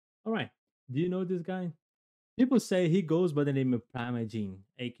All right. Do you know this guy? People say he goes by the name of Primagene,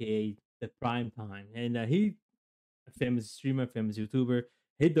 aka the Prime Time, and he a famous streamer, famous YouTuber.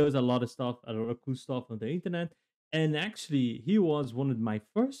 He does a lot of stuff, a lot of cool stuff on the internet. And actually, he was one of my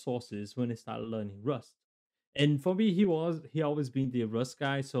first sources when I started learning Rust. And for me, he always been the Rust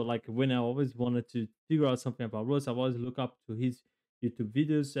guy. So like when I always wanted to figure out something about Rust, I always look up to his YouTube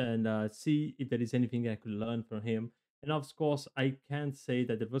videos and see if there is anything I could learn from him. And of course, I can say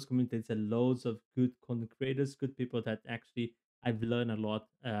that the Rust community is a loads of good content creators, good people that actually I've learned a lot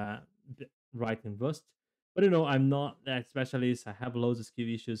writing Rust. But I'm not that specialist. I have loads of skill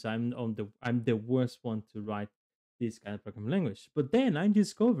issues. I'm the worst one to write this kind of programming language. But then I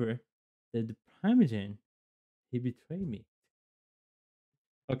discover that the Primogen he betrayed me.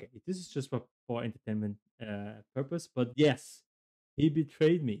 Okay, this is just for entertainment purpose, but yes, he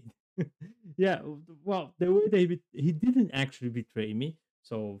betrayed me. Yeah, well, the way that he didn't actually betray me.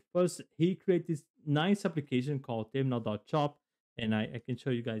 So first, he created this nice application called terminal.shop, and I can show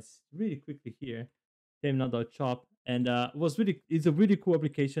you guys really quickly here, terminal.shop, and it's a really cool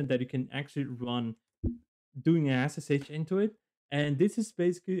application that you can actually run doing an SSH into it. And this is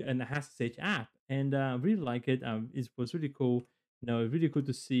basically an SSH app, and really like it. It was really cool. Really cool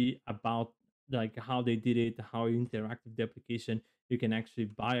to see about like how they did it, how you interact with the application. You can actually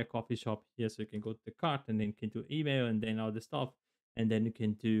buy a coffee shop here, so you can go to the cart and then you can do email and then all the stuff, and then you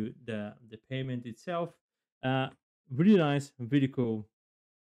can do the payment itself. Uh, Really nice, really cool,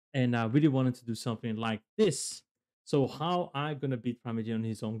 and I really wanted to do something like this. So how I gonna beat Primogen on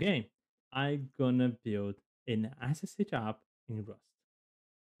his own game? I gonna build an SSH app in Rust.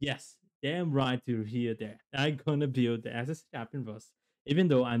 Yes, damn right you hear that. I gonna build the SSH app in Rust. Even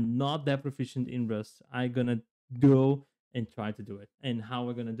though I'm not that proficient in Rust, I gonna go and try to do it. And how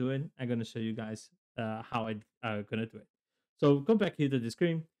we're gonna do it, I'm gonna show you guys how I gonna do it. So come back here to the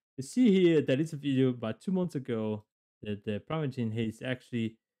screen. You see here that it's a video about 2 months ago that the Primogen has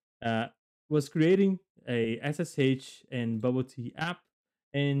actually uh, was creating a SSH and bubble tea app.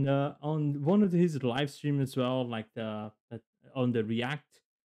 And on one of his live stream as well, like on the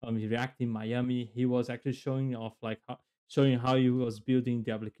React in Miami, he was actually showing off showing how he was building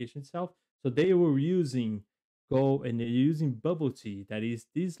the application itself. So they were using Go and they're using Bubble Tea. That is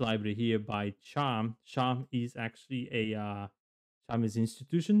this library here by Charm. Charm is actually a Charm is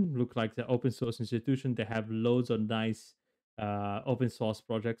institution, look like the open source institution. They have loads of nice open source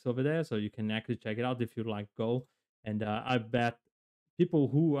projects over there, so you can actually check it out if you like Go. And I bet people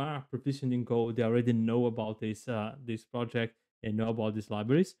who are proficient in Go, they already know about this project and know about these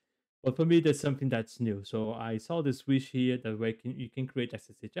libraries. But for me, that's something that's new. So I saw this Wish here that way you can create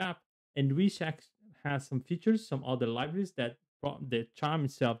SSH app, and Wish has some features, some other libraries that the Charm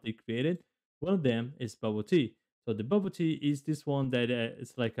itself they created. One of them is Bubble Tea. So the Bubble Tea is this one that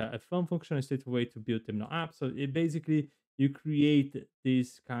it's like a fun functional state way to build terminal app. So it basically you create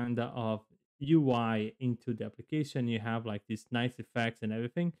this kind of UI into the application. You have like these nice effects and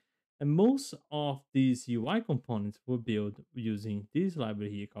everything. And most of these UI components were built using this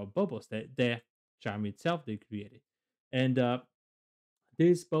library here called Bubbles that the Charm itself they created. And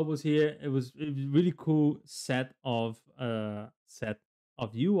these bubbles here, it was really cool set of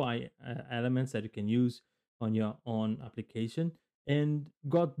UI elements that you can use on your own application, and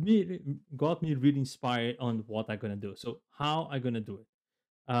got me really inspired on what I'm gonna do. So how I'm gonna do it?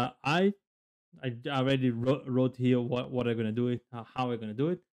 I already wrote here what I'm gonna do it, how I'm gonna do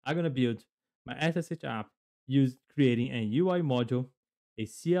it. I'm gonna build my SSH app, use creating a UI module, a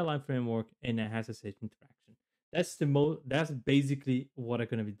CLI framework, and a SSH interaction. That's basically what I'm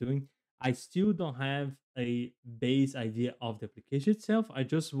gonna be doing. I still don't have a base idea of the application itself. I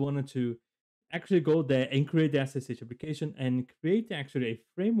just wanted to actually go there and create the SSH application and create actually a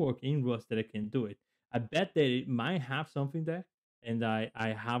framework in Rust that I can do it. I bet that it might have something there, and I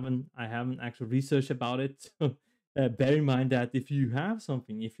haven't actually researched about it. So bear in mind that if you have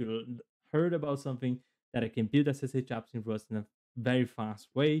something, if you heard about something that I can build SSH apps in Rust in a very fast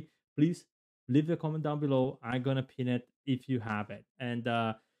way, please leave a comment down below. I'm gonna pin it if you have it, and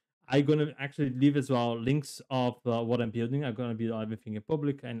I'm gonna actually leave as well links of what I'm building. I'm gonna build everything in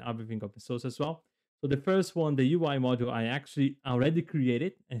public and everything open source as well. So the first one, the UI module, I actually already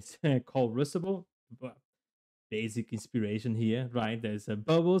created. It's called Rustable. Basic inspiration here, right? There's a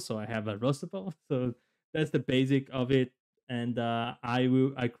bubble, so I have a Rustable. So that's the basic of it. And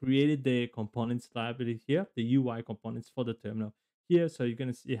I created the components library here, the UI components for the terminal here. So you're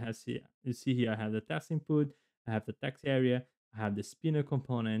gonna you see here I have the text input, I have the text area, I have the spinner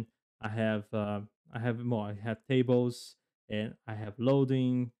component, I have more. I have tables and I have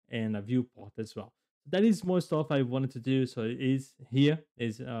loading and a viewport as well. That is more stuff I wanted to do. So it is here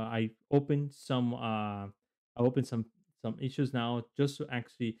is I opened some issues now just to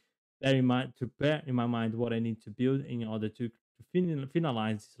actually bear in my mind what I need to build in order to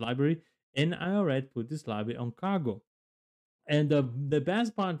finalize this library. And I already put this library on cargo. And the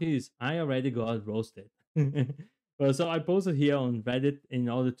best part is I already got roasted. Well, so I posted here on Reddit in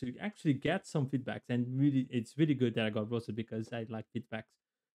order to actually get some feedbacks, and really, it's really good that I got roasted because I like feedbacks.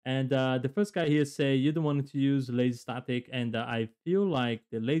 And the first guy here say you don't want to use lazy static, and I feel like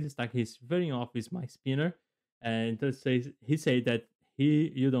the lazy static is very off with my spinner, and he said that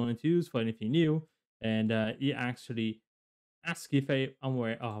you don't want to use for anything new, and he actually ask if I'm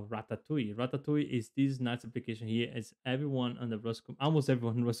aware of Ratatouille. Ratatouille is this nice application here, as everyone on the almost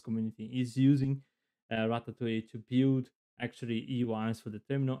everyone in the Rust community is using Ratatouille to build actually EUIs for the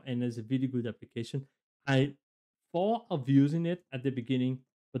terminal, and it's a really good application. I thought of using it at the beginning,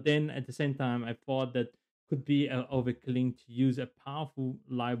 but then at the same time, I thought that could be overkilling to use a powerful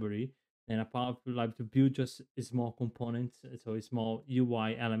library and a powerful library to build just small components, so small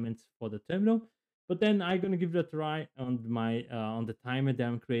UI elements for the terminal. But then I'm gonna give it a try on the timer that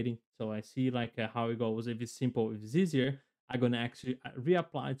I'm creating, so I see like how it goes. If it's simple, if it's easier, I'm gonna actually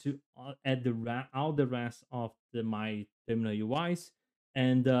reapply to add all the rest of my terminal UIs,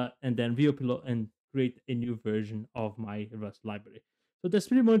 and then reupload and create a new version of my Rust library. So that's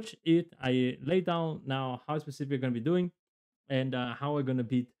pretty much it. I lay down now how specific I'm gonna be doing, and uh, how I gonna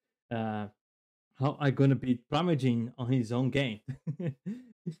beat Primagene on his own game.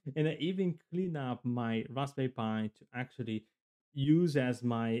 And I even clean up my Raspberry Pi to actually use as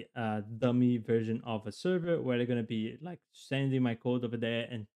my dummy version of a server where they're gonna be like sending my code over there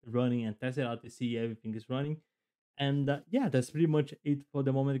and running and test it out to see everything is running. And yeah, that's pretty much it for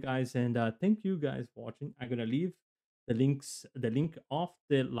the moment, guys. And thank you guys for watching. I'm gonna leave the link of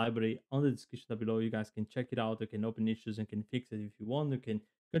the library on the description down below. You guys can check it out. You can open issues and can fix it if you want. You can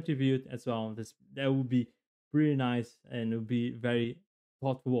contribute as well. That would be pretty nice, and it would be very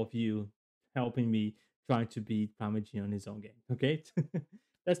thoughtful of you helping me trying to beat Parmesan on his own game. Okay.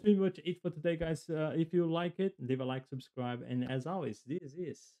 That's pretty much it for today, guys. If you like it, leave a like, subscribe, and as always, this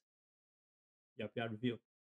is Yap Yap Review.